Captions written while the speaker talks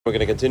We're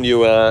going to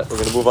continue. We're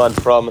going to move on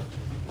from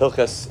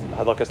Hilchas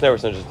Halakas Never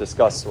and just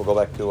discuss. We'll go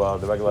back to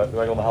the regular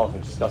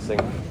Halacha,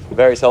 discussing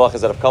various halachas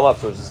that have come up.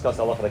 So we'll discuss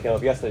the halacha that came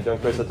up yesterday during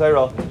Krias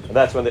HaTorah, and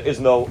that's when there is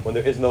no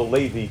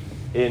Levi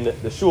in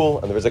the shul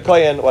and there is a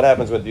kohen. What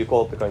happens when you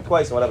call up the kohen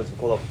twice? And what happens if you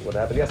call up what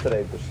happened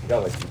yesterday?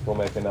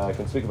 I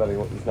can speak about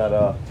it. He's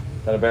not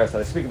embarrassed.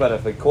 I speak about it.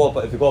 If you call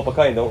up a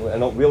kohen and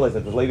don't realize that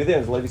there's Levi there,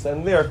 and there's Levi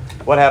standing there,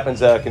 what happens?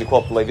 Can you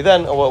call up the Levi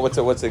then? Or what's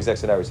the exact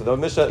scenario? So the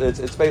Mishnah, it's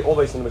all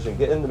based on the Mishnah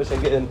Gittin. The Mishnah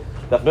Gittin,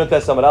 Daf Nun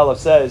Tes Samad Aleph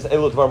says,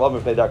 "Elu Dvarim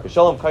Avim Pnei Darkei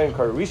Shalom, Kohen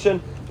Kar Rishon,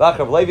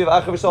 V'Achav Levi,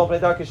 V'Achav Shalom Pnei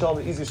Darkei Shalom."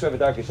 The easiest way of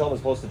Darkei Shalom, as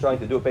opposed to trying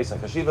to do it based on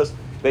chashivas,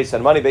 based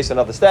on money, based on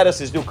other status,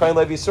 is do Kohen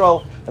Levi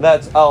Yisrael, and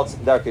that's out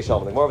Darkei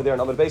Shalom. Like more over there in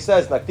Amud Beis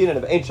says, "Nakdinin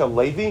of Ein Sham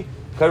Levi."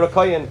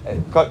 Karakayin,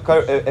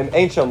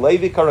 ancient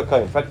Levi,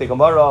 Karakayin. In fact, the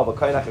Gemara of a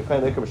Kayin after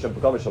Kayin Levi B'Shem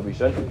Pagam Shal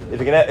Rishon.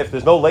 If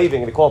there's no Levi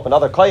and you call up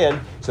another Kayin,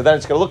 so then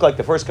it's going to look like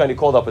the first Kayin you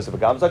called up is a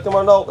Pagam. It's like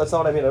Gemara, no, that's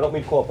not what I mean. I don't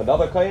mean to call up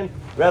another Kayin.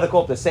 Rather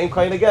call up the same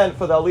Kayin again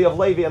for the Aliyah of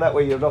Levi, and that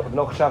way you have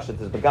no chashash that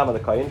there's Pagam on the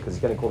Kayin because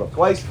he's getting called up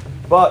twice.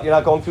 But you're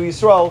not going through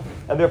Yisrael,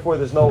 and therefore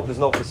there's no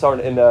concern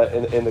in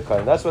the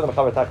Kayin. That's where the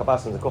Mechaber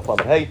Takapas in the Kufla.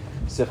 But hey,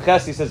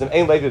 Sifches, he says,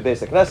 "Ein Levi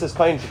basic Knesses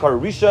Kayin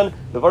Shekar Rishon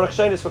the Varach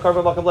Shein is for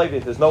Karva Makam Levi."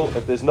 If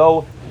there's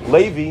no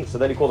Levi, so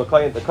then you call the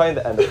Kayin,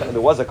 and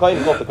there was a Kayin,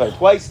 you call up the Kayin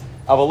twice.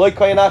 Avaloi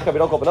Kayin Achav, you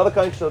don't call up another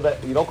Kayin, so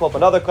that you don't call up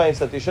another Kayin,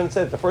 so that you shouldn't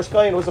say that the first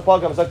Kayin was a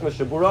Pagam Zaktim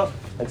Shabura,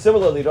 and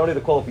similarly you don't need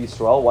to call up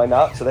Yisrael. Why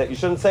not? So that you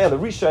shouldn't say on the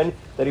Rishon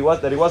that he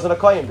wasn't a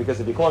Kayin, because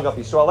if you're calling up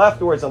Yisrael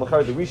afterwards, on the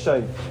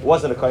Rishon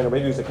wasn't a Kayin, or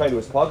maybe he was a Kayin who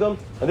was Pagam,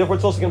 and therefore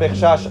it's also going to be a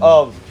chash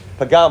of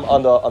Pagam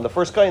on the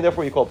first Kayin,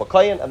 therefore you call up a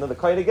Kayin, and then the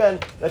Kayin again.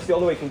 That's the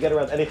only way you can get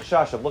around any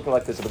chash of looking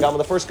like this. A Pagam on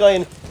the first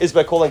Kayin is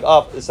by calling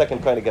up the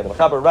second Kayin again. The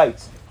Mechaber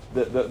writes,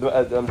 the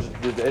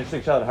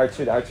interesting shayla in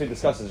HaTorah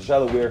discusses the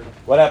shayla where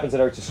what happens in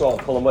Eretz Yisrael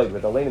and Chol Hamoed,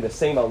 where they're laying the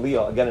same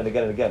aliyah again and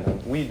again and again.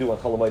 And we do on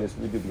Chol Hamoed is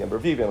we do B'Yom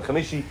Reviv, B'Yom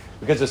Chamishi,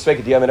 because of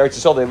Sveket Yom in Eretz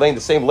Yisrael, they're laying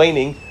the same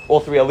laning, all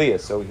three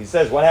aliyahs. So he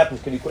says, what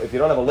happens if you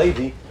don't have a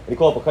Levi and you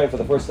call up a kain for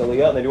the first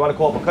aliyah, and then you want to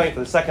call up a kain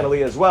for the second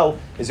aliyah as well?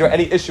 Is there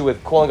any issue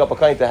with calling up a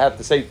kain to have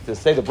to say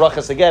the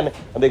brachas again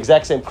on the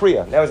exact same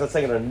kriya? Now he's not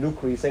saying it on a new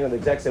kriya, he's saying on the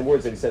exact same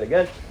words that he said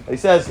again. And he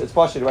says it's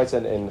partially, he writes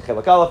in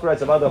Chelak Aleph,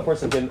 writes about a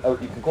person you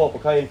can call up a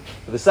kain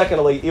for the second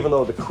aliyah, even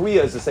though the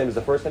kriya is the same as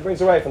the first. And it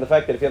brings it right from the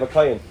fact that if you have a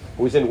kain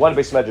who was in one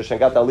base medrash and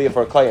got the aliyah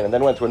for a kain, and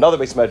then went to another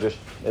base medrash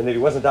and then he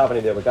wasn't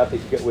davening there, but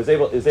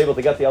is able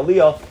to get the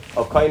aliyah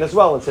of kain as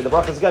well and say the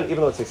brachas again, even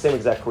though it's the same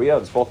exact kriya,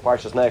 it's both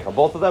parshas naik on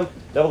both of them.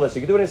 Nevertheless,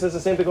 you can do it. And he says the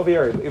same thing over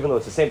here, even though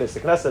it's the same base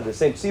Knesset, the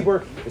same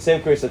tzibur, the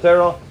same Krias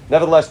HaTorah.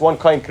 Nevertheless, one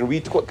kain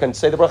can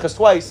say the brachas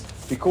twice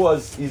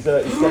because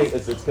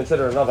it's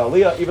considered another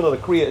aliyah, even though the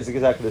kriya is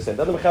exactly the same.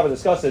 Then the Mechaber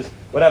discusses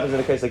what happens in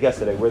a case like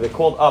yesterday, where they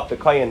called up the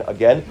kain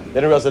again,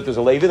 then realized that there's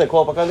a Levi, they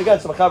call up a kain again.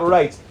 So Mechaber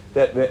writes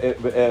that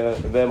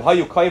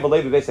hayu kain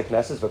v'Levi basic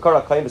Knesses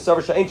v'kara kain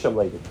v'savar she'ein sham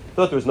Levi.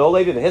 Thought there was no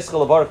Levi. The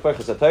hiskal avarach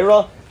brachas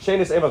HaTorah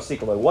she'enis em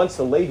mafsikim. Once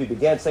the Levi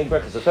began saying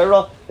brachas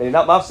HaTorah, then he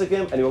not mafsik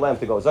him and he will allow him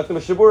to go. Zaktim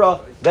Shabura.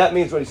 That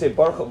means when you say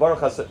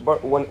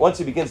once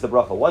he begins the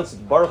bracha, once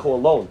baruch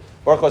alone,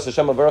 baruch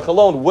Hashem baruch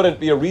alone wouldn't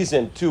be a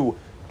reason to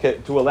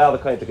allow the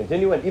kain to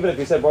continue. And even if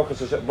he said baruch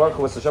Hashem baruch,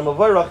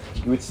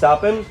 you would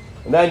stop him.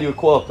 And then you would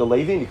call up the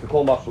Levi, and you could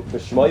call him up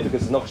B'Shmoi,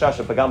 because there's no chash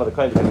of Pagam of the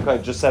Kain, because the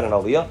Kain just said an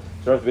Aliyah.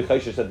 So if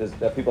B'Chayshish said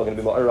that people are going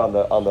to be more on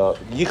the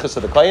Yichus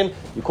of the Kain,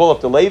 you call up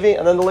the Levi,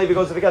 and then the Levi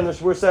goes it again. The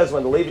Shmur says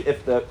when the Levi,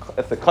 if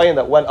the Kain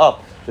that went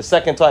up the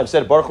second time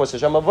said Baruch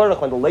Hashem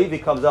Avarach, when the Levi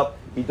comes up,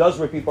 he does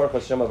repeat Baruch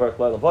Hashem Avarach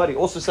Le'Lavad. He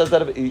also says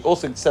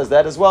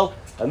that as well,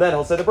 and then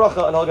he'll say the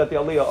bracha, and he'll get the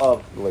Aliyah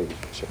of the Levi.